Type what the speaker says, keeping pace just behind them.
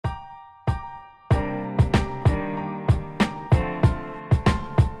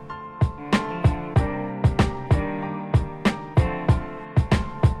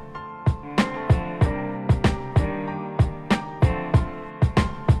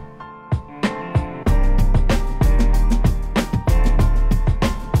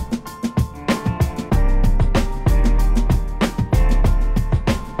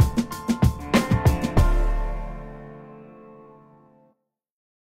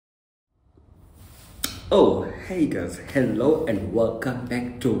Oh, hey guys, hello and welcome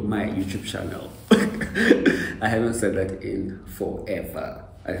back to my YouTube channel. I haven't said that in forever.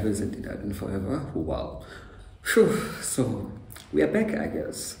 Wow. Whew. So we are back, I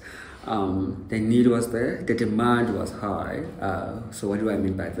guess. The need was there, the demand was high. So what do I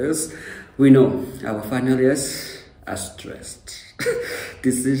mean by this? We know our final years are stressed.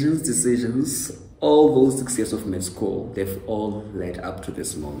 Decisions. All those 6 years of med school, they've all led up to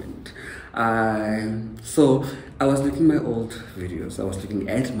this moment. So I was looking at my old videos,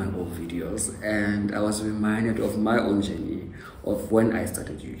 and I was reminded of my own journey of when I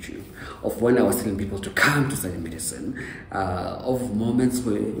started YouTube, of when I was telling people to come to study medicine, of moments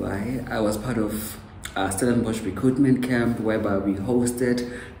where I was part of Stellenbosch recruitment camp, whereby we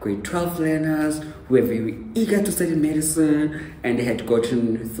hosted grade 12 learners who were very eager to study medicine and they had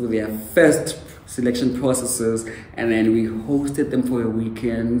gotten through their first selection processes, and then we hosted them for a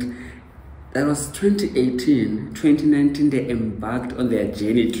weekend. That was 2018. 2019 they embarked on their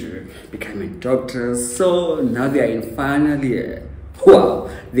journey to becoming doctors, so now they are in final year. Wow,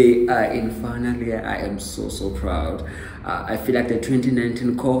 they are in final year. I am so proud. I feel like the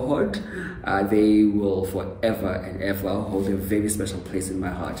 2019 cohort, they will forever and ever hold a very special place in my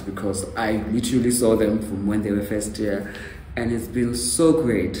heart, because I literally saw them from when they were first year. And it's been so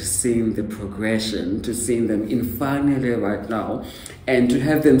great seeing the progression, to seeing them in final year right now, and to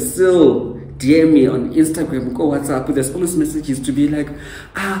have them still DM me on Instagram, go WhatsApp, there's always messages to be like,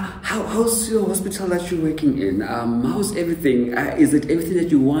 how's your hospital that you're working in? How's everything? Is it everything that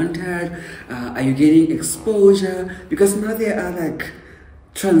you wanted? Are you getting exposure? Because now they are like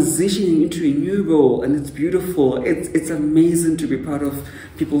transitioning into a new role, and it's beautiful. It's amazing to be part of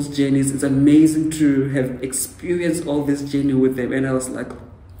people's journeys. It's amazing to have experienced all this journey with them. And I was like,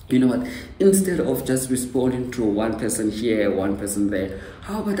 you know what, instead of just responding to one person here, one person there,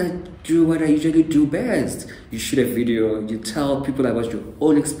 how about I do what I usually do best? You shoot a video, you tell people about your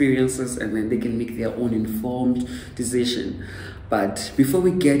own experiences, and then they can make their own informed decision. But before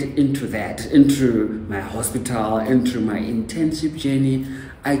we get into that, into my hospital, into my internship journey,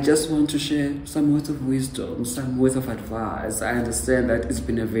 I just want to share some words of wisdom, some words of advice. I understand that it's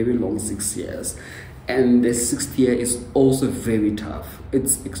been a very long 6 years, and the 6th year is also very tough.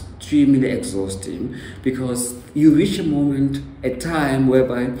 It's extremely exhausting, because you reach a moment, a time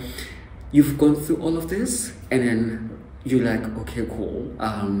whereby you've gone through all of this, and then you're like, okay, cool.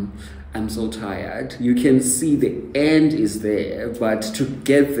 I'm so tired. You can see the end is there, but to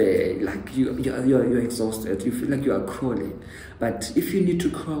get there, like you're exhausted. You feel like you are crawling. But if you need to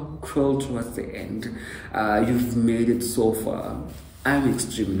crawl towards the end, you've made it so far. I'm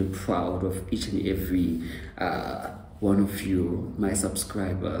extremely proud of each and every one of you, my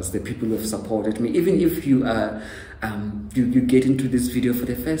subscribers, the people who have supported me. Even if you are you get into this video for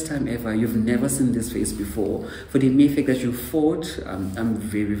the first time ever, you've never seen this face before, for the mere fact that you fought, I'm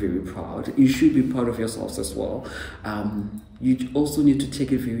very proud. You should be proud of yourselves as well. You also need to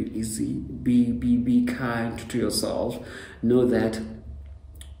take it very easy. Be kind to yourself. Know that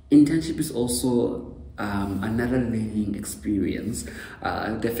internship is also another learning experience.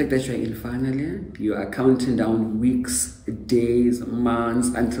 The fact that you're in final year, you are counting down weeks, days, months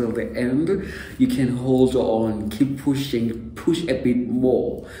until the end. You can hold on, keep pushing, push a bit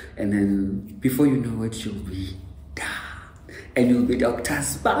more, and then before you know it, you'll be done. And you'll be Dr.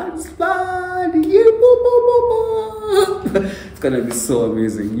 Span. It's gonna be so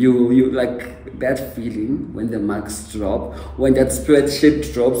amazing. You like that feeling when the marks drop, when that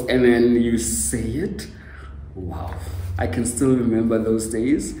spreadsheet drops, and then you say it. Wow, I can still remember those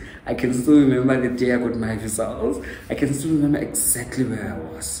days. I can still remember the day I got my results. I can still remember exactly where I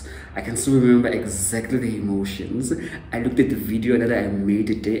was. I can still remember exactly the emotions. I looked at the video that I made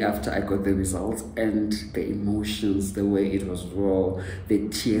the day after I got the results, and the emotions, the way it was raw, the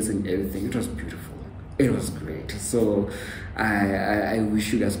tears and everything, it was beautiful. It was great. So I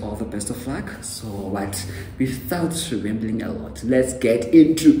wish you guys all the best of luck. So what, without rambling a lot, let's get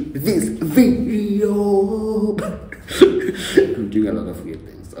into this video. I'm doing a lot of weird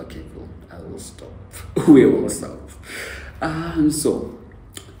things. Okay, cool. I will stop. We will stop. So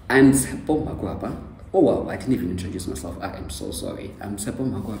I'm Sepo Magwaba. Oh wow, I didn't even introduce myself. I am so sorry. I'm Sepo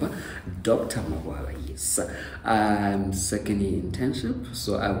Magwaba, Dr. Magwaba, yes. I'm second year internship,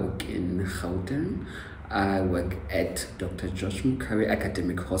 so I work in Gauteng. I work at Dr. Mukhari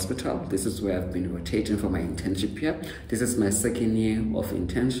Academic Hospital. This is where I've been rotating for my internship here. This is my second year of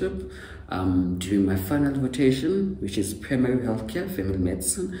internship. during my final rotation, which is primary healthcare, family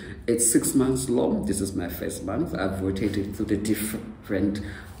medicine. It's 6 months long. This is my first month. I've rotated through the different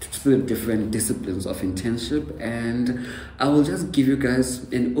disciplines of internship, and I will just give you guys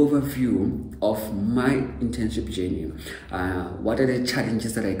an overview of my internship journey. What are the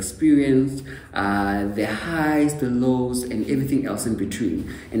challenges that I experienced, the highs, the lows, and everything else in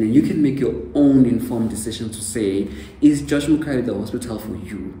between, and then you can make your own informed decision to say, is Josh Mukhari the hospital for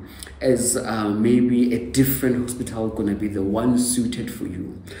you? Is maybe a different hospital gonna be the one suited for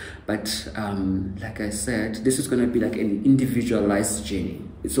you? But like I said, this is gonna be like an individualized journey.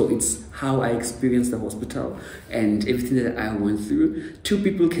 So it's how I experienced the hospital and everything that I went through. Two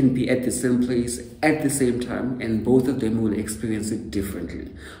people can be at the same place at the same time, and both of them will experience it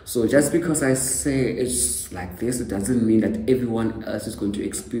differently. So just because I say it's like this, it doesn't mean that everyone else is going to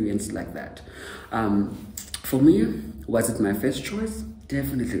experience like that. For me, was it my first choice?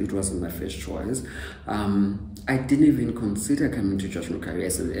 Definitely it wasn't my first choice. I didn't even consider coming to Josh Mukhari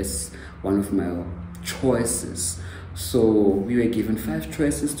as one of my choices. So we were given 5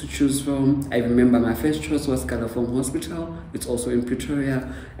 choices to choose from. I remember my first choice was Gauteng Hospital. It's also in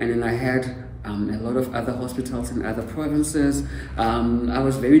Pretoria. And then I had a lot of other hospitals in other provinces. I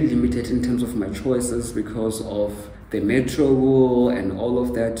was very limited in terms of my choices because of the metro rule and all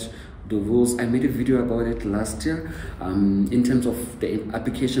of that. The rules, I made a video about it last year in terms of the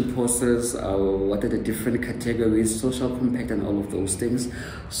application process, what are the different categories, social compact and all of those things.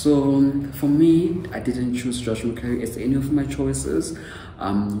 So for me, I didn't choose Josh Mukhari as any of my choices.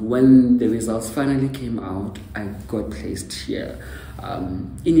 When the results finally came out, I got placed here.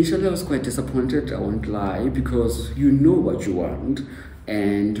 Initially I was quite disappointed, I won't lie, because you know what you want.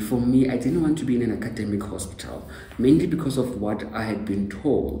 And for me, I didn't want to be in an academic hospital, mainly because of what I had been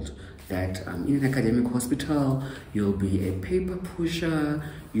told, that in an academic hospital, you'll be a paper pusher,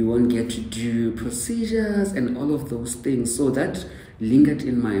 you won't get to do procedures and all of those things. So that lingered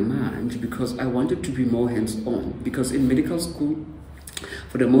in my mind because I wanted to be more hands-on, because in medical school,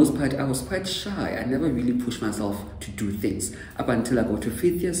 for the most part, I was quite shy. I never really pushed myself to do things. Up until I got to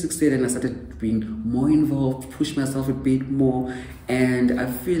 5th year, 6th year, and I started being more involved, pushed myself a bit more. And I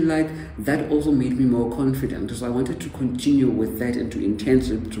feel like that also made me more confident. So I wanted to continue with that into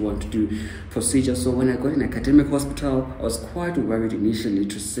internship, to want to do procedures. So when I got in academic hospital, I was quite worried initially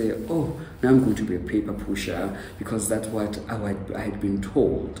to say, oh, now I'm going to be a paper pusher, because that's what I had been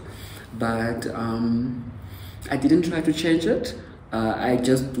told. But I didn't try to change it. I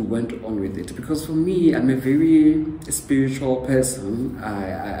just went on with it, because for me, I'm a very spiritual person.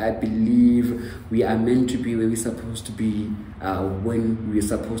 I believe we are meant to be where we're supposed to be when we're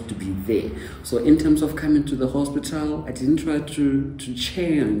supposed to be there. So in terms of coming to the hospital, I didn't try to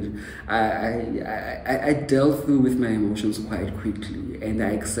change. I dealt through with my emotions quite quickly, and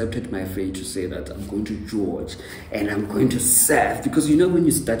I accepted my fate to say that I'm going to George and I'm going to serve. Because you know, when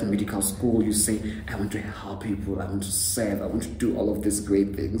you start medical school, you say, I want to help people, I want to serve, I want to do all of these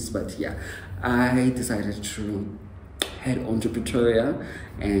great things. But yeah, I decided to head on to Pretoria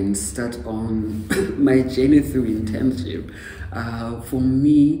and start on my journey through internship. For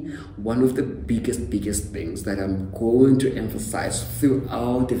me, one of the biggest things that I'm going to emphasize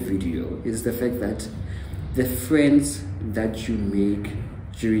throughout the video is the fact that the friends that you make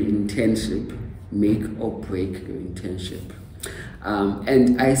during internship make or break your internship.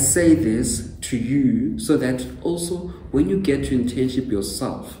 And I say this to you so that also when you get to internship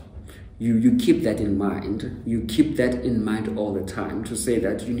yourself, you keep that in mind. You keep that in mind all the time, to say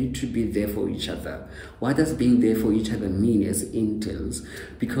that you need to be there for each other. What does being there for each other mean as interns?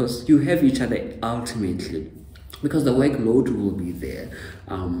 Because you have each other ultimately, because the workload will be there.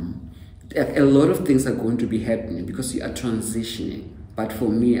 A lot of things are going to be happening because you are transitioning. But for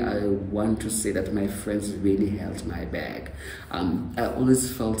me, I want to say that my friends really held my back. I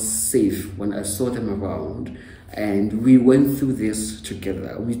always felt safe when I saw them around. And we went through this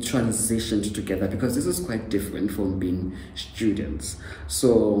together. We transitioned together, because this is quite different from being students.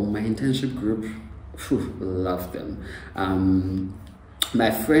 So my internship group, loved them. My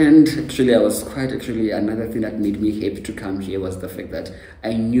friend, another thing that made me happy to come here was the fact that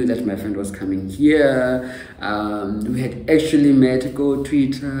I knew that my friend was coming here. We had actually met, go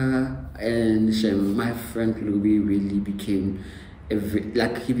Twitter, and my friend Louis really became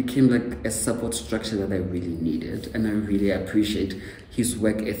he became like a support structure that I really needed, and I really appreciate his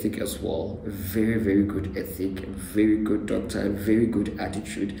work ethic as well. Very, very good ethic, very good doctor, very good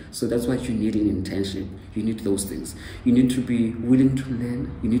attitude. So that's what you need in internship. You need those things. You need to be willing to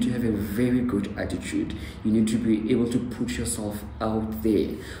learn. You need to have a very good attitude. You need to be able to put yourself out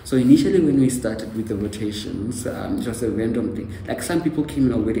there. So initially when we started with the rotations, it was a random thing. Like some people came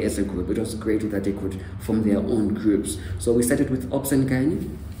in already as a group. It was great that they could form their own groups. So we started with Ops and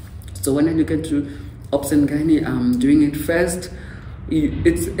Gynae. So when I look into Ops and Gynae, doing it first,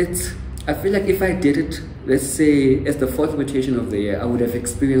 I feel like if I did it, let's say as the 4th rotation of the year, I would have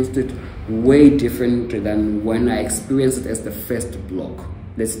experienced it way different than when I experienced it as the first block.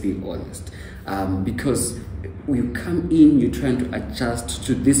 Let's be honest, because you come in, you're trying to adjust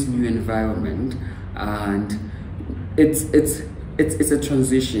to this new environment, and it's a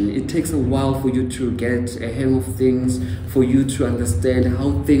transition. It takes a while for you to get a hang of things, for you to understand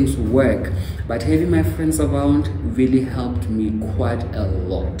how things work. But having my friends around really helped me quite a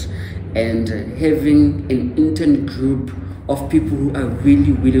lot. And having an intern group of people who are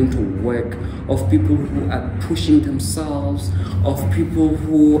really willing to work, of people who are pushing themselves, of people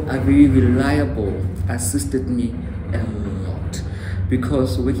who are very reliable, assisted me a lot.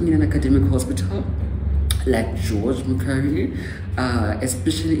 Because working in an academic hospital, like George Mukhari,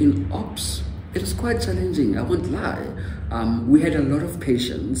 especially in ops, it was quite challenging, I won't lie. We had a lot of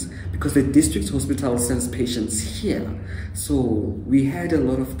patients because the district hospital sends patients here. So we had a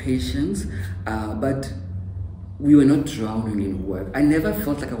lot of patients, but we were not drowning in work. I never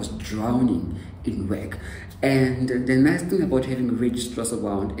felt like I was drowning in work. And the nice thing about having registrars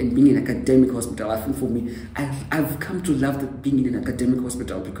around and being in an academic hospital, I think for me, I've come to love being in an academic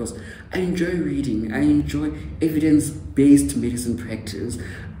hospital because I enjoy reading, I enjoy evidence-based medicine practice,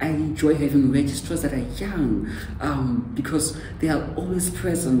 I enjoy having registrars that are young, because they are always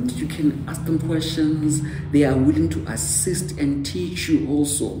present. You can ask them questions, they are willing to assist and teach you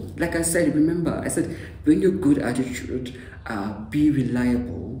also. Like I said, remember, I said, bring your good attitude, be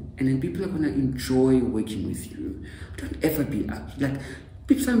reliable, and then people are gonna enjoy working with you. Don't ever be like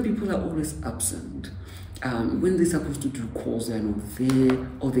some people are always absent. When they're supposed to do calls, they're not there,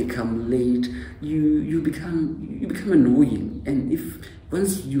 or they come late. You become annoying, and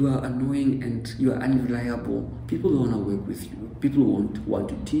once you are annoying and you are unreliable, people don't want to work with you. People won't want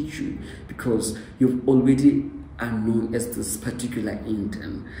to teach you because you've already are known as this particular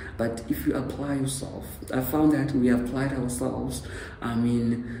intern. But if you apply yourself, I found that we applied ourselves. I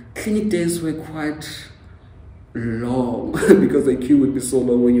mean, clinic days were quite long because the queue would be so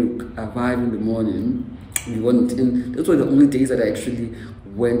long when you arrive in the morning. And those were the only days that I actually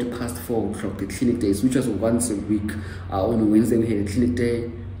went past 4 o'clock, the clinic days, which was once a week. On Wednesday we had a clinic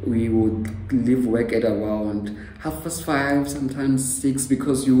day. We would leave work at around 5:30, sometimes 6,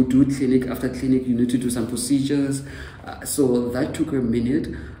 because you do clinic. After clinic, you need to do some procedures. So that took a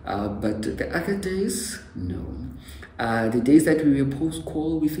minute. But the other days, no. The days that we were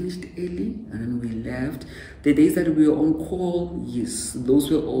post-call, we finished early and then we left. The days that we were on call, yes, those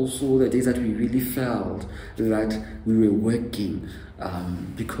were also the days that we really felt that we were working.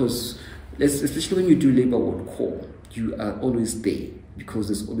 Because especially when you do labor ward call, you are always there because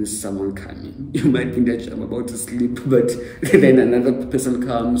there's always someone coming. You might think that I'm about to sleep, but then another person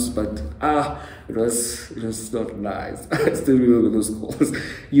comes. But it was not nice. I still remember those calls.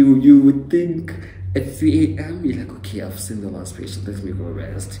 You would think at 3 a.m. you're like, okay, I've seen the last patient, let me go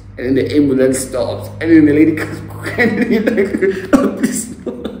rest. And then the ambulance stops, and then the lady comes and you're like, oh, please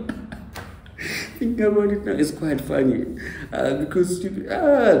no. Thinking about it now, it's quite funny. Because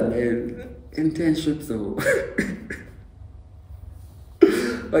man, internship though.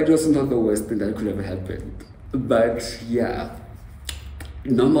 But it was not the worst thing that could have happened. But yeah,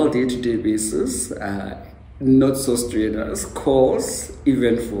 normal day-to-day basis, not so strenuous, calls,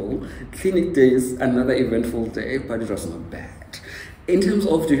 eventful, clinic days, another eventful day, but it was not bad. In terms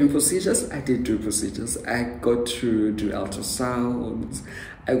of doing procedures, I did do procedures. I got to do ultrasounds,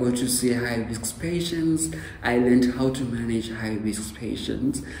 I got to see high-risk patients, I learned how to manage high-risk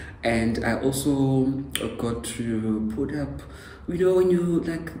patients, and I also got to put up, you know, when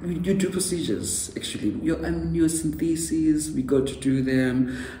you do procedures, actually, your amniocentesis, we got to do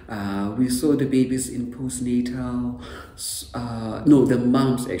them. We saw the babies in postnatal, no, the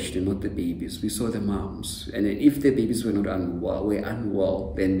moms actually, not the babies. We saw the moms, and then if the babies were not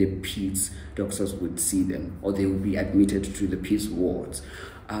unwell, then the peds doctors would see them, or they would be admitted to the peds wards.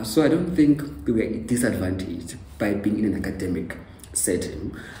 So I don't think we were disadvantaged by being in an academic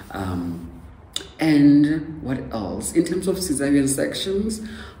setting. And what else? In terms of cesarean sections,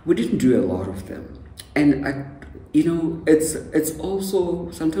 we didn't do a lot of them. And you know, it's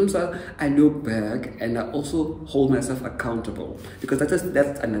also sometimes I look back and I also hold myself accountable, because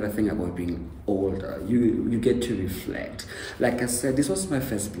that's another thing about being older. You get to reflect. Like I said, this was my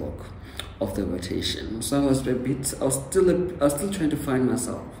first block of the rotation, so I was still trying to find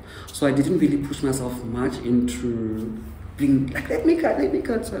myself. So I didn't really push myself much into being like, let me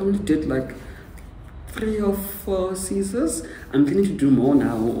cut. So I only did like 3 or 4 Caesars. I'm planning to do more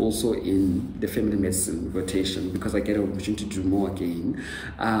now also in the family medicine rotation, because I get an opportunity to do more again.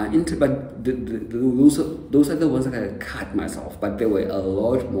 But those are the ones that I cut myself, but there were a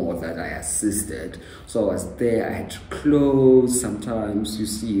lot more that I assisted. So I was there, I had to close. Sometimes you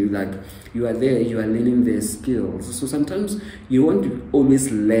see, like, you are there, you are learning their skills. So sometimes you want to always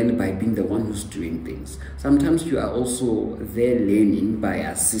learn by being the one who's doing things. Sometimes you are also there learning by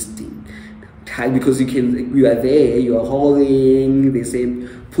assisting. Because you are there, you are holding, they say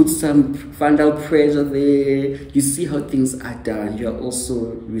put some fundal pressure there, you see how things are done, you are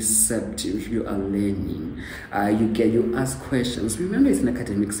also receptive, you are learning, you ask questions. Remember, it's an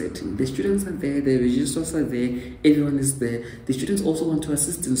academic setting, the students are there, the registrars are there, everyone is there. The students also want to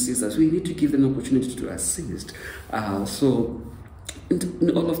assist in CSAS, so we need to give them an opportunity to assist. So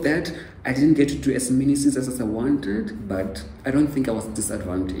in all of that, I didn't get to do as many Caesars as I wanted, but I don't think I was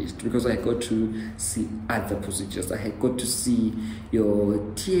disadvantaged, because I got to see other procedures. I had got to see your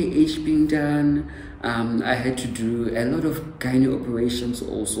TAH being done. I had to do a lot of gynae operations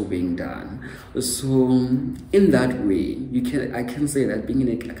also being done. So in that way, I can say that being in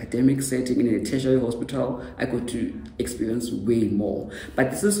an academic setting, in a tertiary hospital, I got to experience way more. But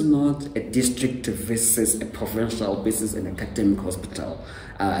this is not a district versus a provincial versus an academic hospital.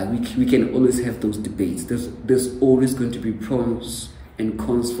 We can always have those debates. There's always going to be pros and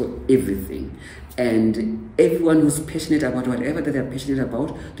cons for everything. And everyone who's passionate about whatever that they're passionate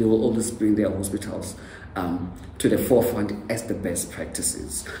about, they will always bring their hospitals to the forefront as the best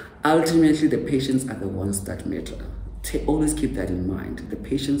practices. Ultimately, the patients are the ones that matter. Always keep that in mind. The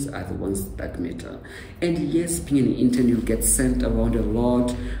patients are the ones that matter. And yes, being an intern, you get sent around a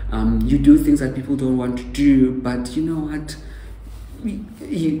lot. You do things that people don't want to do, but you know what?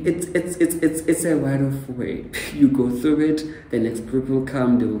 It's a rite of way. You go through it, the next group will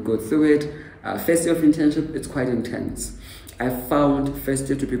come, they will go through it. First year of internship, it's quite intense. I found first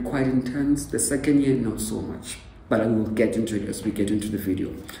year to be quite intense, the second year not so much, but I will get into it as we get into the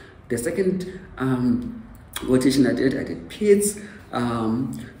video. The second rotation I did peds.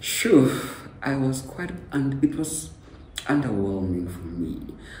 Sure, I was it was underwhelming for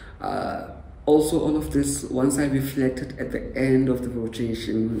me. Also, all of this, once I reflected at the end of the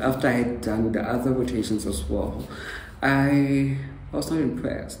rotation, after I had done the other rotations as well, I was not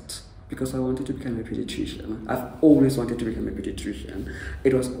impressed, because I wanted to become a pediatrician. I've always wanted to become a pediatrician.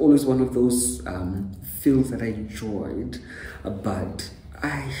 It was always one of those fields that I enjoyed, but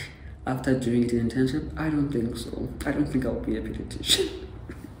after doing it in internship, I don't think so. I don't think I'll be a pediatrician.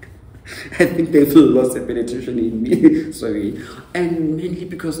 I think they've lost a pediatrician in me, sorry. And mainly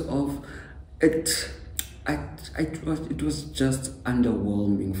because of it was just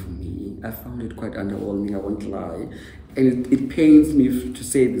underwhelming for me. I found it quite underwhelming, I won't lie. And it pains me to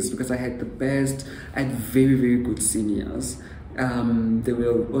say this, because I had very, very good seniors. They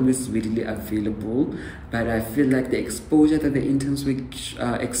were always readily available, but I feel like the exposure that the interns were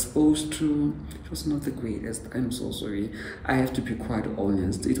exposed to, it was not the greatest. I'm so sorry. I have to be quite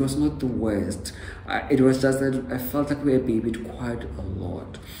honest. It was not the worst. It was just that I felt like we were babied quite a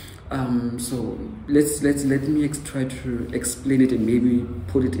lot. So let me try to explain it and maybe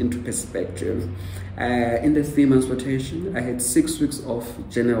put it into perspective. In the 3 months rotation, I had 6 weeks of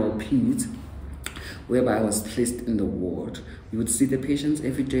general peds, whereby I was placed in the ward. We would see the patients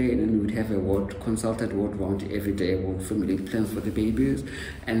every day, and then we would have a consulted ward round every day, with family plans for the babies.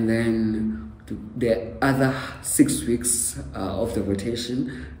 And then the other 6 weeks of the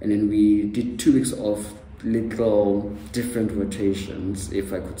rotation, and then we did 2 weeks of little different rotations,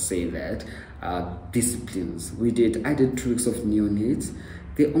 if I could say that, disciplines. I did 2 weeks of neonates.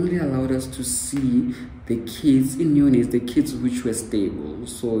 They only allowed us to see the kids in neonates, the kids which were stable.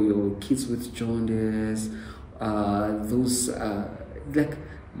 So your kids with jaundice, those like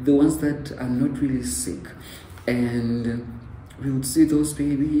the ones that are not really sick. And we would see those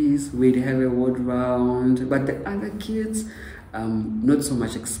babies, we'd have a ward round, but the other kids, not so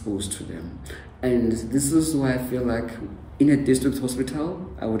much exposed to them. And this is why I feel like in a district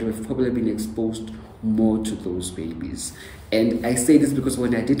hospital, I would have probably been exposed more to those babies. And I say this because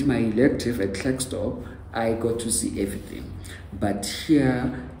when I did my elective at Clerkstop, I got to see everything. But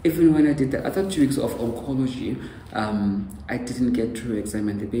here, even when I did the other 2 weeks of oncology, I didn't get to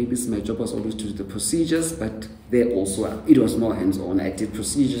examine the babies. My job was always to do the procedures, but there also, it was more hands-on. I did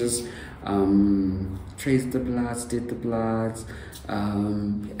procedures, traced the bloods, did the bloods.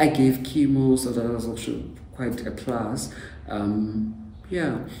 I gave chemo, so that was also quite a plus.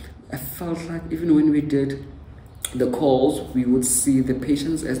 Yeah, I felt like even when we did the calls, we would see the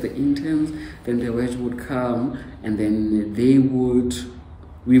patients as the interns, then the reg would come, and then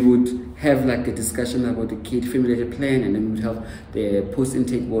we would have like a discussion about the kid formulated plan, and then we would have the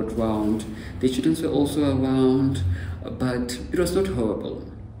post-intake ward round. The students were also around, but it was not horrible.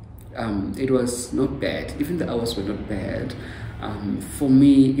 It was not bad. Even the hours were not bad. For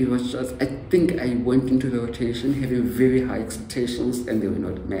me, it was just, I think I went into the rotation having very high expectations, and they were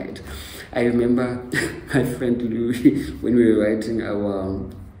not met. I remember my friend Louis, when we were writing our,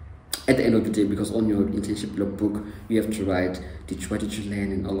 at the end of the day, because on your internship logbook, you have to write, what did you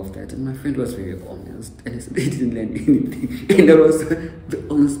learn and all of that. And my friend was very honest, and he said they didn't learn anything. And that was the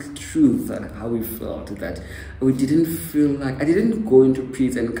honest truth, that how we felt, that we didn't feel like, I didn't go into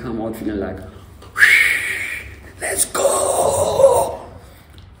Peds and come out feeling like, let's go!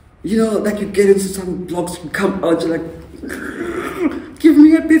 You know, like you get into some blocks, you come out, you're like, give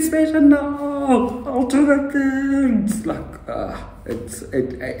me a bit special now, I'll do the things. Like,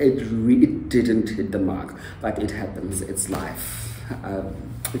 it really didn't hit the mark, but it happens, it's life.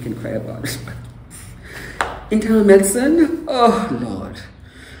 We can cry about it. Internal medicine, oh Lord,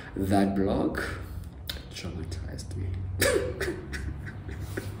 that block traumatized me.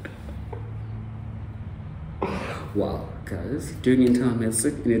 Wow, guys, doing internal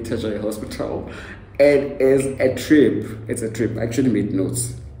medicine in a tertiary hospital, it is a trip. It's a trip. I actually made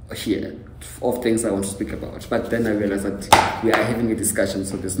notes here of things I want to speak about, but then I realized that we are having a discussion,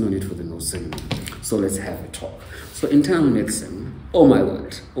 so there's no need for the notes anymore. So let's have a talk. So internal medicine, oh my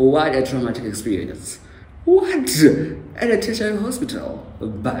word, what a traumatic experience. What? At a tertiary hospital.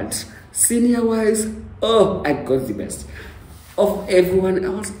 But senior-wise, oh, I got the best. Of everyone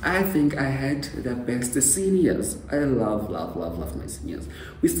else, I think I had the best seniors. I love my seniors.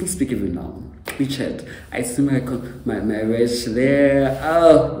 We still speak even now. We chat. I see my Rach there.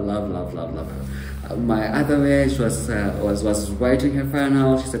 Oh, love her. My other Rach was writing her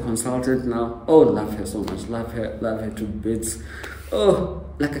final. She's a consultant now. Oh, love her so much. Love her to bits. Oh,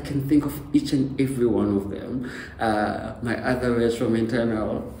 like I can think of each and every one of them. My other Rach from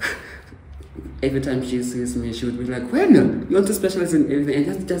internal. Every time she sees me, she would be like, well, you want to specialize in everything. And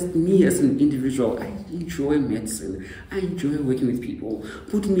that's just me as an individual. I enjoy medicine. I enjoy working with people.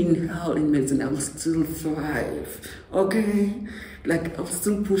 Put me in hell in medicine, I will still thrive. Okay? Like, I'll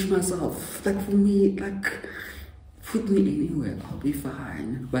still push myself. Like, for me, like, put me anywhere, I'll be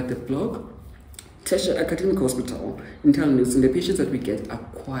fine. But the block, tertiary academic hospital, internal medicine, the patients that we get are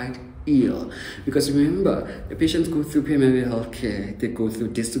quite ill, because remember, the patients go through primary health care, they go through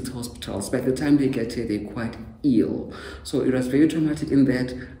district hospitals. By the time they get here, they're quite ill. So it was very traumatic in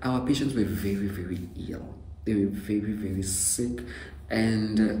that our patients were very ill. They were very sick,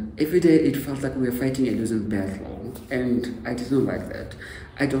 and every day it felt like we were fighting a losing battle, and I didn't like that.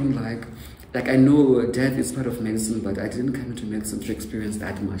 I don't like I know death is part of medicine, but I didn't come into medicine to experience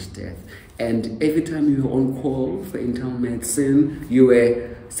that much death. And every time you were on call for internal medicine, you were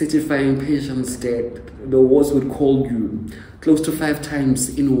certifying patients dead. The wards would call you close to 5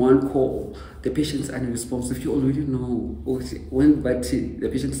 times in one call. The patient's unresponsive. You already know but the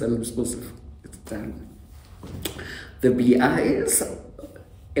patient's unresponsive. It's done. The BIs,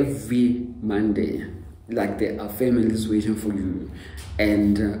 every Monday, like there are families waiting for you,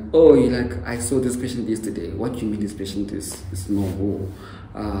 and oh, you're like, I saw this patient yesterday. What do you mean this patient is normal?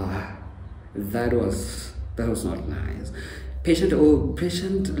 That was not nice. Patient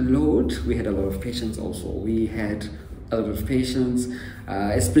load, we had a lot of patients also. We had a lot of patients,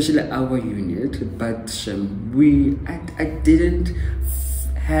 especially our unit, but I didn't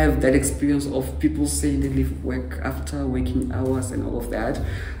have that experience of people saying they leave work after working hours and all of that.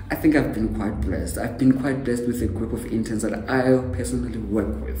 I think I've been quite blessed. I've been quite blessed with a group of interns that I personally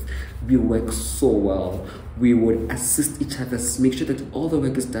work with. We work so well. We would assist each other, make sure that all the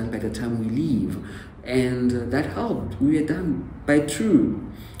work is done by the time we leave. And that helped. We were done by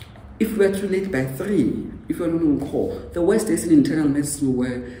 2. If we were too late, by 3. If you are not on call. The worst days in internal medicine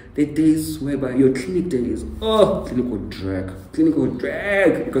were the days whereby your clinic days, oh, clinical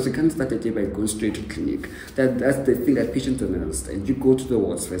drag, because you can't start the day by going straight to clinic. That's the thing that patients don't understand. You go to the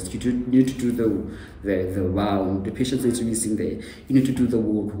wards first. You need to do the round. The patients need to be seen there. You need to do the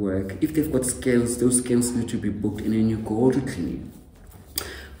ward work. If they've got scans, those scans need to be booked, and then you go to clinic.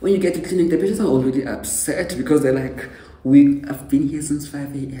 When you get to clinic, the patients are already upset because they're like, I've been here since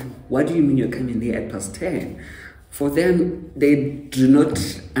 5 a.m. What do you mean you're coming there at past 10? For them, they do not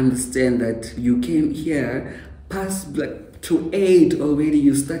understand that you came here past like to 8 already.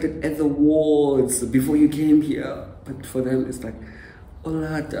 You started at the wards before you came here. But for them, it's like,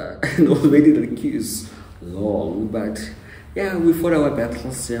 Olada, and already the queue is long. But yeah, we fought our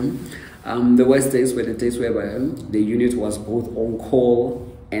battles. The worst days were the days where the unit was both on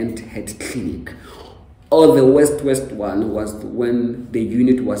call and had clinic. Or the worst one was when the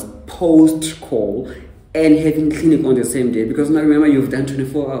unit was post-call and having clinic on the same day, because now remember you've done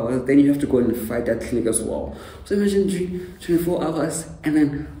 24 hours, then you have to go and fight that clinic as well. So imagine 24 hours and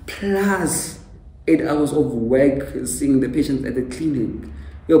then plus 8 hours of work seeing the patients at the clinic.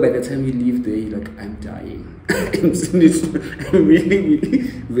 Yo, by the time you leave there, you're like, I'm dying. I'm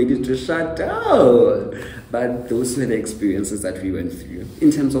really ready to shut down. But those were the experiences that we went through.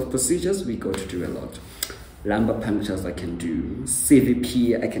 In terms of procedures, we got to do a lot. Lumbar punctures I can do,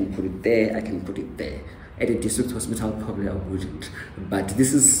 CVP I can put it there, I can put it there. At a district hospital probably I wouldn't, but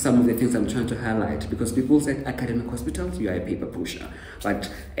this is some of the things I'm trying to highlight, because people say academic hospitals, you are a paper pusher.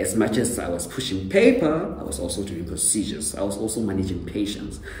 But as much as I was pushing paper, I was also doing procedures. I was also managing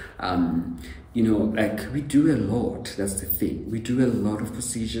patients. You know, like we do a lot. That's the thing, we do a lot of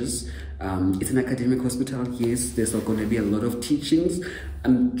procedures. It's an academic hospital. Yes, there's not going to be a lot of teachings.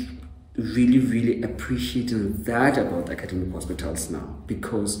 Really appreciating that about academic hospitals now,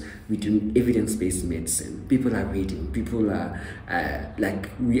 because we're doing evidence-based medicine. People are reading, people are like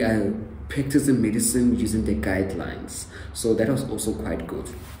we are practicing medicine using the guidelines. So that was also quite good.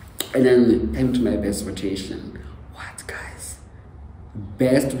 And then came to my best rotation. What, guys?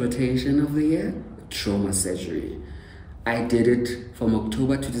 Best rotation of the year? Trauma surgery. I did it from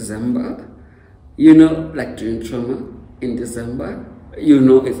October to December. You know, like doing trauma in December, you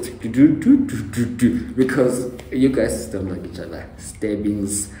know, it's because you guys don't like each other.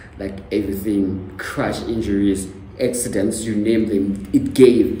 Stabbings, like everything, crash injuries, accidents, you name them,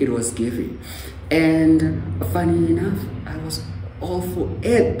 it was giving. And funny enough, I was all for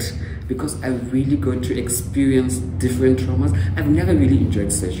it, because I really got to experience different traumas. I've never really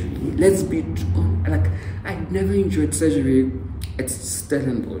enjoyed surgery. Let's be like, I never enjoyed surgery at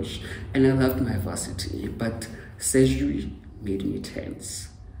Stellenbosch, and I loved my varsity, but surgery made me tense.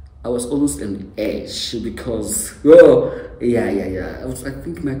 I was almost on edge because, I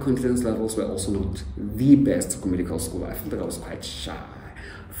think my confidence levels were also not the best for medical school. I felt like I was quite shy,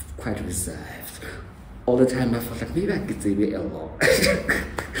 quite reserved. All the time I felt like maybe I could say a lot.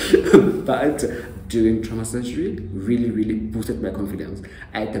 But doing trauma surgery really boosted my confidence.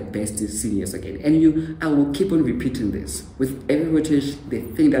 I had the best seniors again. And I will keep on repeating this. With every rotation, the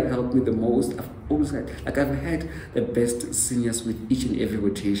thing that helped me the most, I've had the best seniors with each and every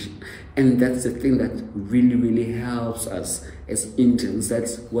rotation. And that's the thing that really helps us as interns.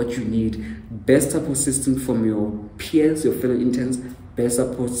 That's what you need. Best support system from your peers, your fellow interns, best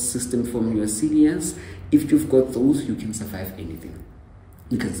support system from your seniors. If you've got those, you can survive anything.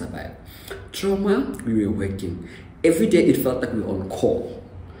 You can survive. Trauma, we were working. Every day it felt like we were on call,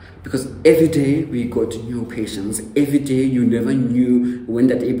 because every day we got new patients. Every day you never knew when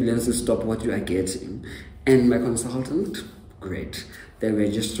that ambulance will stop what you are getting. And my consultant, great. The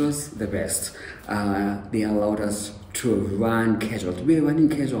registrars, the best. They allowed us to run casualty. We were running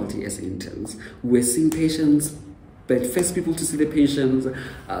casualty as interns. We were seeing patients, but first people to see the patients,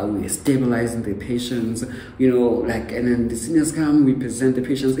 we're stabilizing the patients, you know, like, and then the seniors come, we present the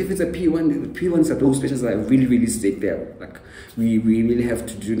patients. If it's a P1, the P1s are those patients that are really sick. There, like, we really have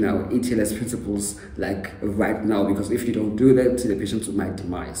to do now ATLS principles, like right now, because if you don't do that, the patients might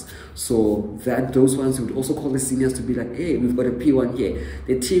demise. So those ones would also call the seniors to be like, hey, we've got a P1 here.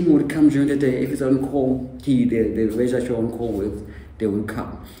 The team would come during the day. If it's on call, the register you're on call with, they will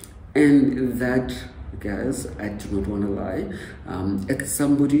come. And that, guys, I do not want to lie, as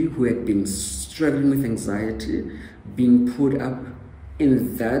somebody who had been struggling with anxiety, being put up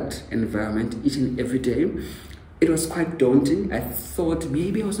in that environment each and every day, it was quite daunting. I thought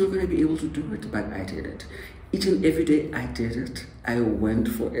maybe I was not going to be able to do it, but I did it. Each and every day I did it. I went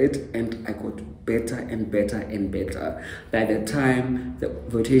for it, and I got better and better and better. By the time the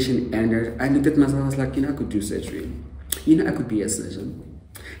rotation ended, I looked at myself, I was like, you know, I could do surgery. You know, I could be a surgeon.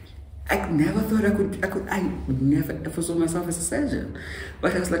 I never thought I never ever saw myself as a surgeon.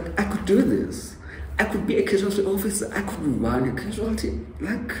 But I was like, I could do this. I could be a casualty officer. I could run a casualty.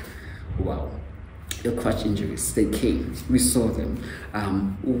 Like, wow. your crutch injuries. They came, we saw them.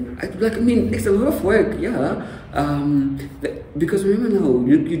 It's a lot of work, yeah. Because remember now,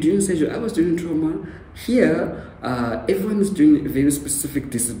 you're doing surgery, I was doing trauma. Here, everyone is doing a very specific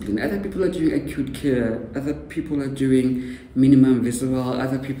discipline. Other people are doing acute care, other people are doing minimum visual,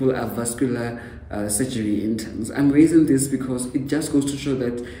 other people are vascular surgery interns. I'm raising this because it just goes to show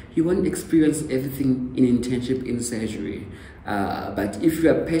that you won't experience everything in internship in surgery. But if you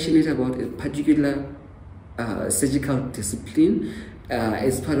are passionate about a particular surgical discipline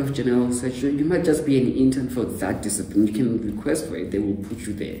as part of general surgery, you might just be an intern for that discipline. You can request for it, they will put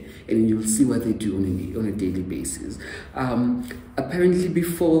you there, and you'll see what they do on a daily basis. Apparently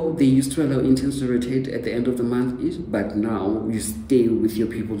before, they used to allow interns to rotate at the end of the month, but now you stay with your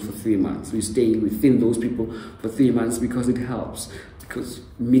people for 3 months. You stay within those people for 3 months because it helps. Because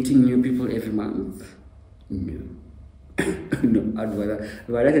meeting new people every month, no. No, I'd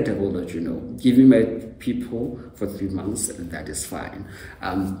rather double that, give me my people for 3 months, and that is fine.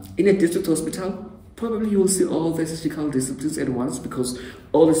 In a district hospital, probably you will see all the surgical disciplines at once, because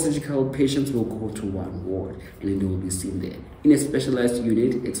all the surgical patients will go to one ward and then they will be seen there. In a specialized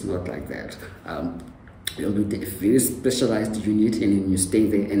unit, it's not like that. You'll be a very specialized unit, and then you stay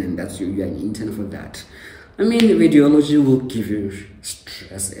there, and then that's you're an intern for that. I mean, radiology will give you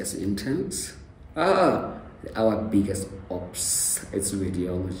stress as interns. Our biggest ops, it's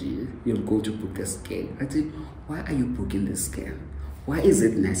radiology. You'll go to book a scan. I say, why are you booking the scan? Why is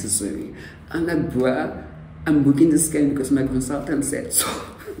it necessary? I'm like, bruh, I'm booking the scan because my consultant said so.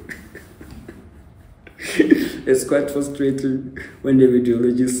 It's quite frustrating when the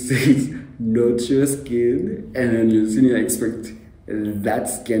radiologist says no to your scan, and then you expect that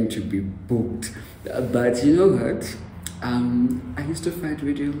scan to be booked. But you know what? I used to fight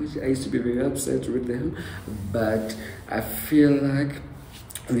radiology. I used to be very upset with them, but I feel like,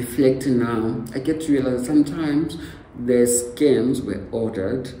 reflecting now, I get to realize sometimes the scans were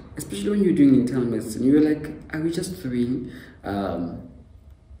ordered, especially when you're doing internal medicine. You're like, are we just throwing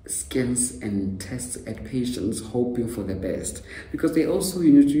scans and tests at patients hoping for the best? Because they also,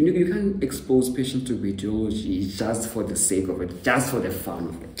 you can't expose patients to radiology just for the sake of it, just for the fun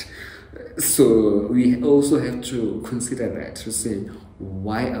of it. So we also have to consider that, to say,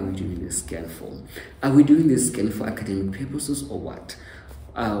 why are we doing this scan for? Are we doing this scan for academic purposes or what?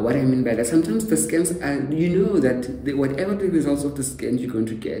 What I mean by that, sometimes the scans are, that whatever the results of the scan you're going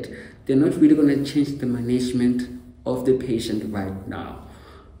to get, they're not really going to change the management of the patient right now.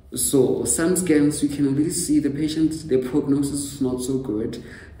 So some scans, you can already see the patient, the prognosis is not so good.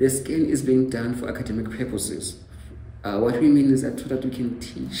 The scan is being done for academic purposes. What we mean is that so that we can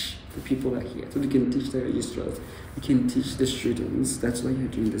teach the people are here, so we can teach the registrars, we can teach the students. That's why you're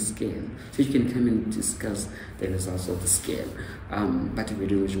doing the scan, so you can come and discuss the results of the scan. But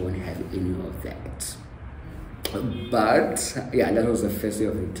radiology won't have any of that. But yeah, that was the first day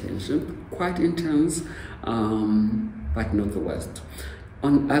of internship. Quite intense, but not the worst.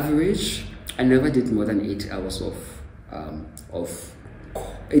 On average, I never did more than 8 hours of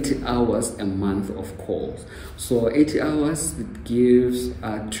 80 hours a month of calls. So 80 hours, it gives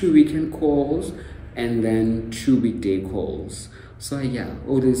 2 weekend calls and then 2 weekday calls. So yeah,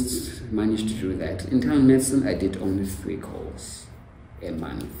 always managed to do that. In internal medicine, I did only 3 calls a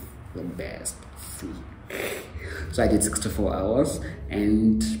month, the best 3. So I did 64 hours,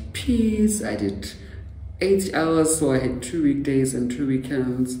 and peace, I did 80 hours, so I had 2 weekdays and 2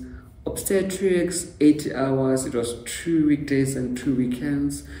 weekends. Obstetrics, 80 hours, it was 2 weekdays and 2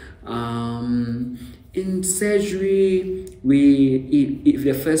 weekends. In surgery, if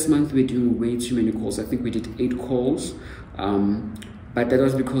the first month we were doing way too many calls. I think we did 8 calls, but that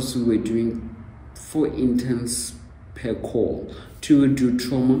was because we were doing 4 interns per call. 2 would do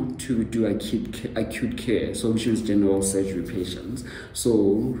trauma, 2 would do acute care, so which was general surgery patients. So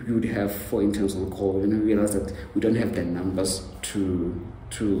you would have 4 interns on call, and I realized that we don't have the numbers to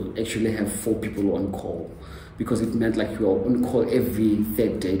actually have 4 people on call, because it meant like we were on call every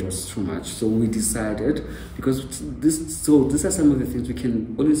 3rd day. It was too much. So we decided, because these are some of the things we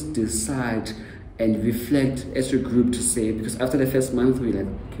can always decide and reflect as a group to say, because after the first month we're like,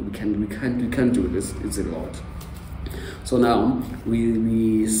 okay, we can't do this, it's a lot. So now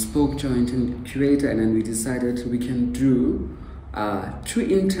we spoke to our intern curator, and then we decided we can do 2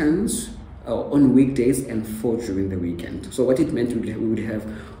 interns on weekdays and 4 during the weekend. So what it meant, we would have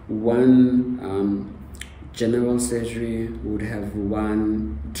 1 general surgery, we would have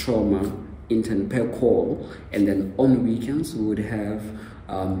 1 trauma intern per call, and then on weekends we would have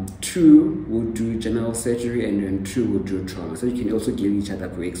 2 would do general surgery, and then 2 would do trauma. So you can also give each other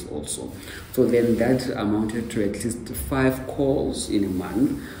breaks also. So then that amounted to at least 5 calls in a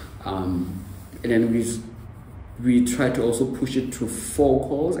month. and then we tried to also push it to 4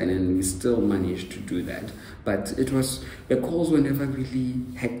 calls, and then we still managed to do that. But the calls were never really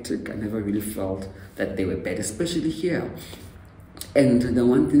hectic. I never really felt that they were bad, especially here. And the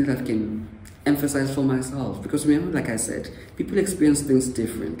one thing that I can emphasize for myself, because remember, like I said, people experience things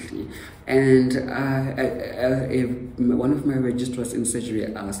differently. And one of my registrars in surgery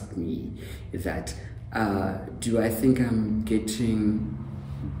asked me that, do I think I'm getting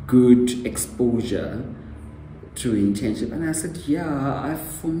good exposure to internship? And I said, yeah,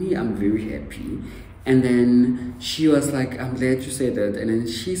 for me, I'm very happy. And then she was like, I'm glad you said that. And then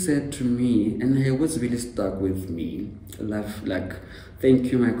she said to me, and it was really stuck with me, like,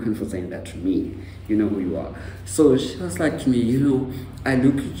 thank you, my queen, for saying that to me. You know who you are. So she was like to me, you know, I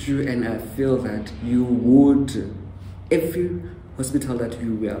look at you and I feel that you would, every hospital that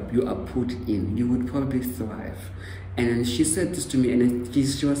you are put in, you would probably thrive. And then she said this to me, and then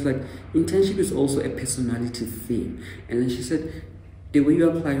she was like, internship is also a personality thing. And then she said, the way you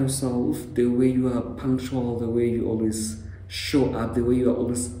apply yourself, the way you are punctual, the way you always show up, the way you are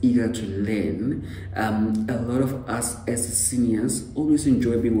always eager to learn. A lot of us as seniors always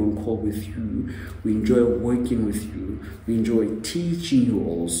enjoy being on call with you. We enjoy working with you. We enjoy teaching you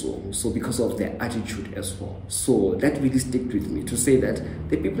also. So because of their attitude as well. So that really stuck with me, to say that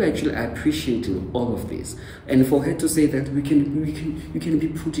the people actually are appreciating all of this. And for her to say that you can be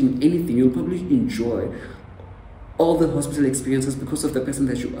put in anything, you'll probably enjoy all the hospital experiences because of the person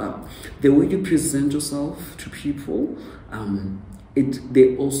that you are. The way you present yourself to people,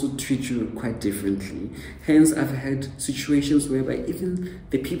 they also treat you quite differently. Hence, I've had situations whereby even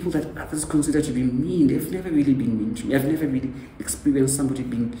the people that others consider to be mean, they've never really been mean to me. I've never really experienced somebody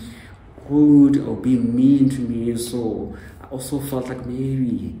being rude or being mean to me. So I also felt like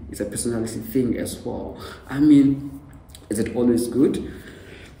maybe it's a personality thing as well. I mean, is it always good?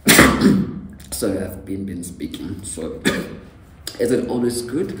 Sorry, I've been speaking. So, is it always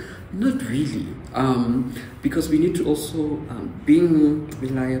good? Not really. Because we need to also, being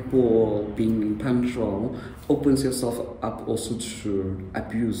reliable, being punctual, opens yourself up also to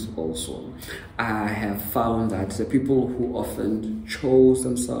abuse also. I have found that the people who often chose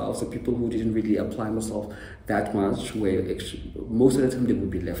themselves, the people who didn't really apply themselves that much, were actually, most of the time they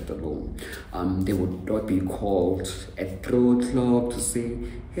would be left alone. They would not be called at 3 o'clock to say,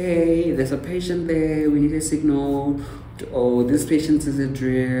 hey, there's a patient there, we need a signal, or this patient is a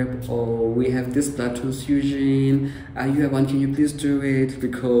drip, or we have this blood transfusion, you have one, can you please do it?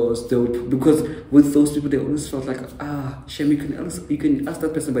 Because with those people, they always felt like, shame, you can ask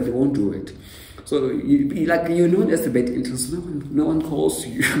that person, but they won't do it. So you're known as the bad intern, so no one calls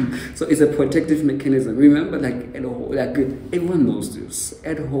you. So it's a protective mechanism. Remember, like at home, like everyone knows this.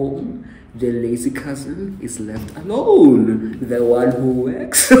 At home, the lazy cousin is left alone. The one who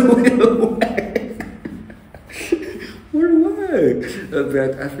works will work.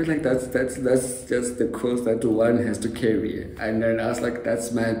 But I feel like that's just the cross that one has to carry. And then I was like,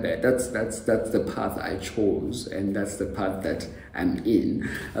 that's my bad. That's the path I chose, and that's the path that I'm in.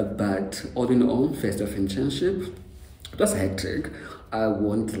 But all in all, first of internship, it was hectic. I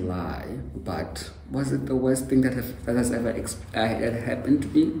won't lie, but was it the worst thing that has ever happened to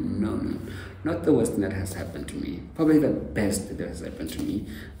me? No, not the worst thing that has happened to me. Probably the best thing that has happened to me.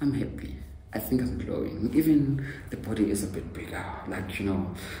 I'm happy. I think I'm glowing. Even the body is a bit bigger. Like, you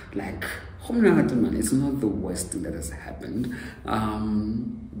know, like, it's not the worst thing that has happened.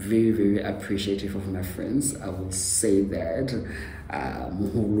 Very, very appreciative of my friends. I would say that.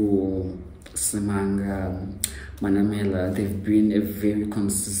 Muhulu, Semanga, Manamela, they've been a very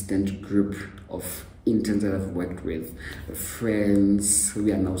consistent group of interns that I've worked with. Friends,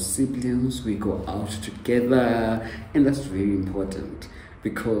 we are now siblings, we go out together, and that's very important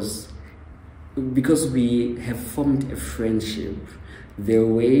because we have formed a friendship. The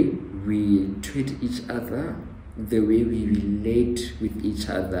way we treat each other, the way we relate with each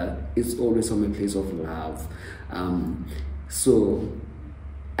other is always from a place of love. So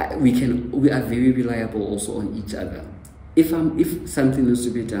we are very reliable also on each other. If something needs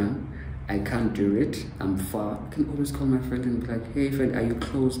to be done, I can't do it, I'm far, I can always call my friend and be like, hey friend, are you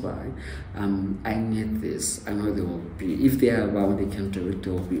close by? I need this. I know they will be, if they are around, they can do it,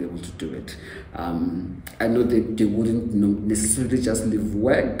 they will be able to do it. I know that they wouldn't necessarily just leave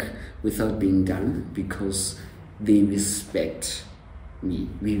work without being done, because they respect me.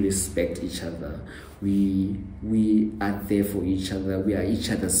 We respect each other. We are there for each other. We are each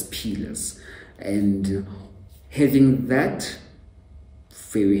other's pillars. And having that,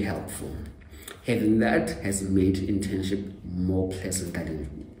 very helpful. Having that has made internship more pleasant than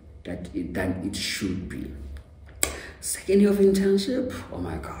it should be. Second year of internship, oh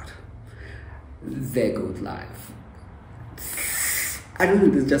my God. their good life. I don't know,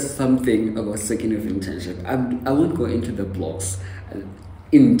 there's just something about second year of internship. I won't go into the blocks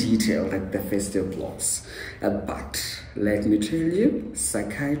in detail, like the first year blocks, but let me tell you,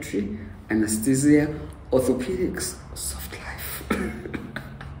 psychiatry, anesthesia, orthopedics, soft life.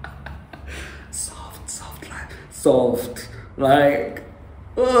 soft life, soft, like,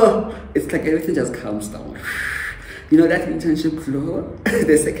 oh, it's like everything just calms down. You know that internship flow,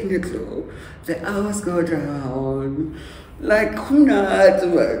 the second year flow, the hours go down, like, who knows,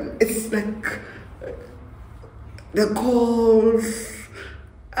 man? It's like the calls.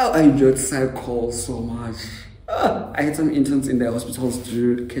 Oh, I enjoyed psych calls so much. I had some interns in their hospitals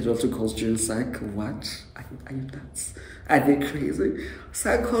do casualty calls during psych. What? Are you nuts? Are they crazy?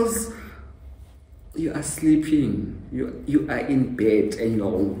 Psych calls, you are sleeping, you are in bed and you're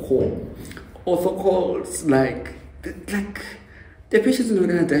on call. Ortho calls, like the patient's not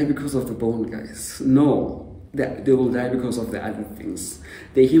gonna die because of the bone, guys. No. They will die because of the other things.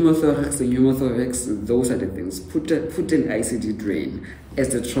 The hemothorax, those are the things. Put an ICD drain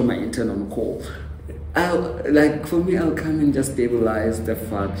as the trauma intern on call. Like, for me, I'll come and just stabilize the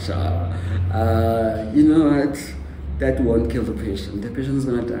fracture. You know what? That won't kill the patient. The patient is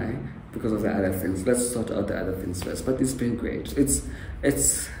gonna die because of the other things. Let's sort out the other things first. But it's been great. It's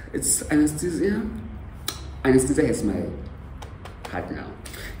anesthesia. Anesthesia has my heart now.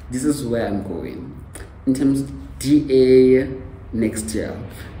 This is where I'm going. In terms of DA next year,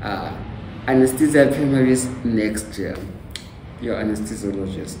 anesthesia primaries next year, your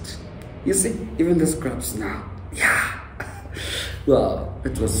anesthesiologist. You see, even the scrubs now, yeah. Well,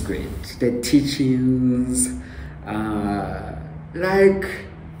 it was great. The teachings, like,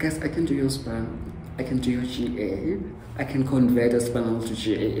 guys, I can do your spine, I can do your GA, I can convert a spinal to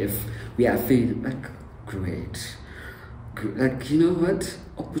GA if we are feeling like great. Like, you know what?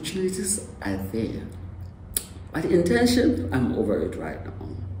 Opportunities are there. But internship, I'm over it right now.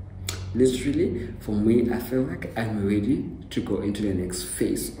 Literally, for me, I feel like I'm ready to go into the next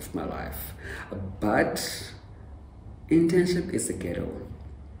phase of my life. But internship is a ghetto.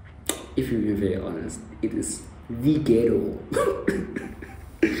 If you're being very honest, it is the ghetto.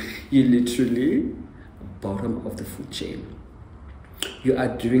 You're literally bottom of the food chain. You are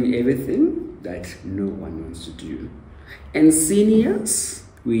doing everything that no one wants to do. And seniors,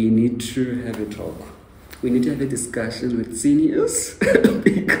 we need to have a talk. We need to have a discussion with seniors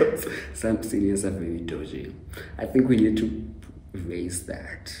because some seniors are very dodgy. I think we need to raise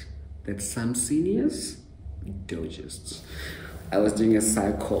that some seniors, dodgists. I was doing a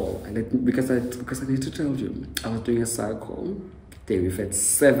psych call, and because I need to tell you, I was doing a psych call. They referred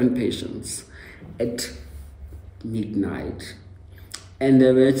 7 patients at midnight, and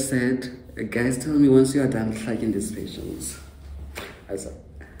the reg said, "Guys, tell me once you are done tracking these patients." I was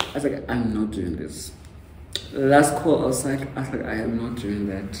like, I'm not doing this. Last call, I was like, I am not doing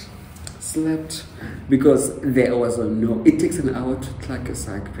that. Slept because there was it takes an hour to track a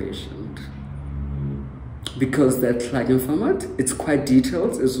psych patient. Because that tracking format, it's quite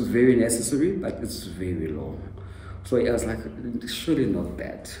detailed, it's very necessary, but it's very long. So I was like, surely not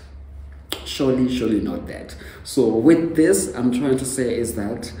that. Surely not that. So with this, I'm trying to say is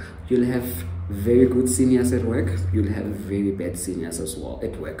that you'll have very good seniors at work, you'll have very bad seniors as well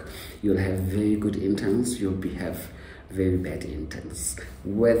at work. You'll have very good interns, you'll have very bad interns.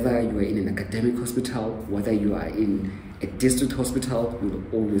 Whether you are in an academic hospital, whether you are in a district hospital,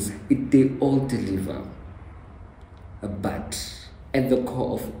 they all deliver. But at the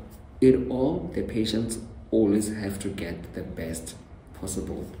core of it all, the patients always have to get the best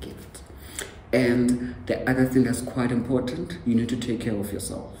possible gift. And the other thing that's quite important, you need to take care of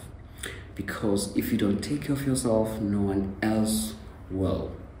yourself. Because if you don't take care of yourself, no one else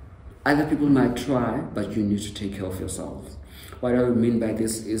will. Other people might try, but you need to take care of yourself. What I mean by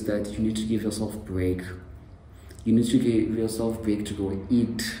this is that you need to give yourself a break. You need to give yourself a break to go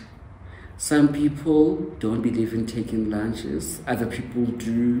eat. Some people don't believe in taking lunches. Other people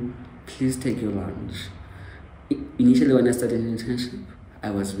do. Please take your lunch. Initially, when I started an internship,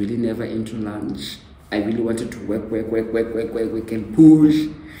 I was really never into lunch. I really wanted to work and push.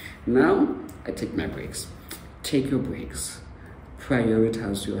 Now, I take my breaks. Take your breaks.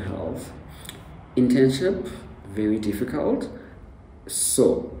 Prioritize your health. Internship, very difficult.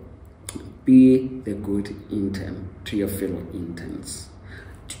 So, be the good intern to your fellow interns.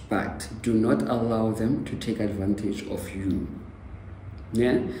 But do not allow them to take advantage of you.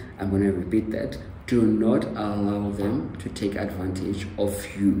 Yeah, I'm going to repeat that. Do not allow them to take advantage of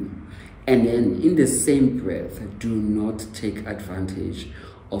you. And then in the same breath, do not take advantage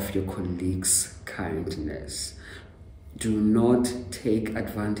of your colleagues' kindness. Do not take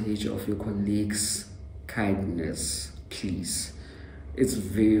advantage of your colleagues' kindness, please. It's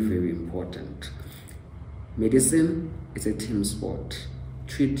very, very important. Medicine is a team sport.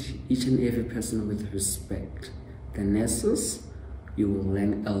 Treat each and every person with respect. The nurses, you will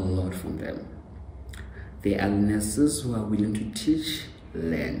learn a lot from them. There are nurses who are willing to teach,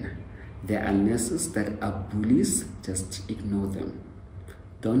 learn. There are nurses that are bullies, just ignore them.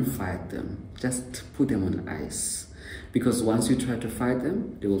 Don't fight them, just put them on ice. Because once you try to fight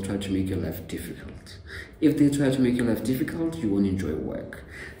them, they will try to make your life difficult. If they try to make your life difficult, you won't enjoy work.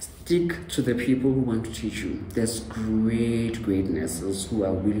 Stick to the people who want to teach you. There's great nurses who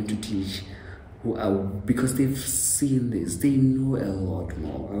are willing to teach, because they've seen this, they know a lot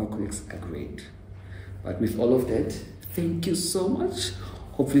more. Our colleagues are great. But with all of that, thank you so much.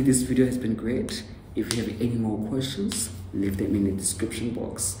 Hopefully this video has been great. If you have any more questions, leave them in the description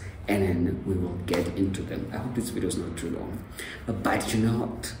box and then we will get into them. I hope this video is not too long. But you know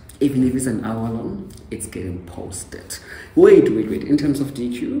what? Even if it's an hour long, it's getting posted. Wait. In terms of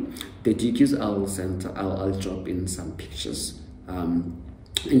DQ, the DQs I'll drop in some pictures.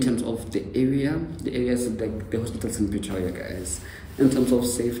 In terms of the areas like the hospitals in Pretoria, guys. In terms of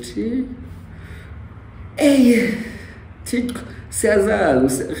safety, hey, we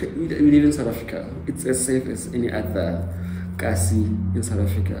live in South Africa. It's as safe as any other Kasi in South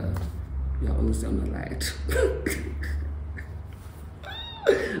Africa. You're always on the light.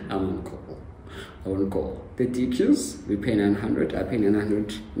 I'm on call. The DQs, we pay 900. I pay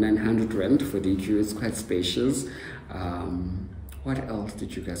 900 rent for DQ. It's quite spacious. What else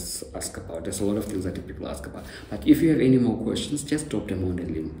did you guys ask about? There's a lot of things that people ask about. But if you have any more questions, just drop them on the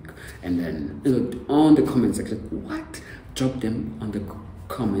link. And then on the comment section. What? Drop them on the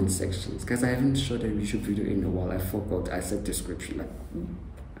comment sections. Guys, I haven't shot a YouTube video in a while. I forgot. I said description.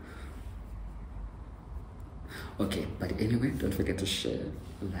 Okay, but anyway, don't forget to share,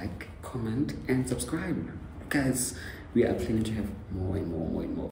 like, comment, and subscribe. Guys, we are planning to have more and more.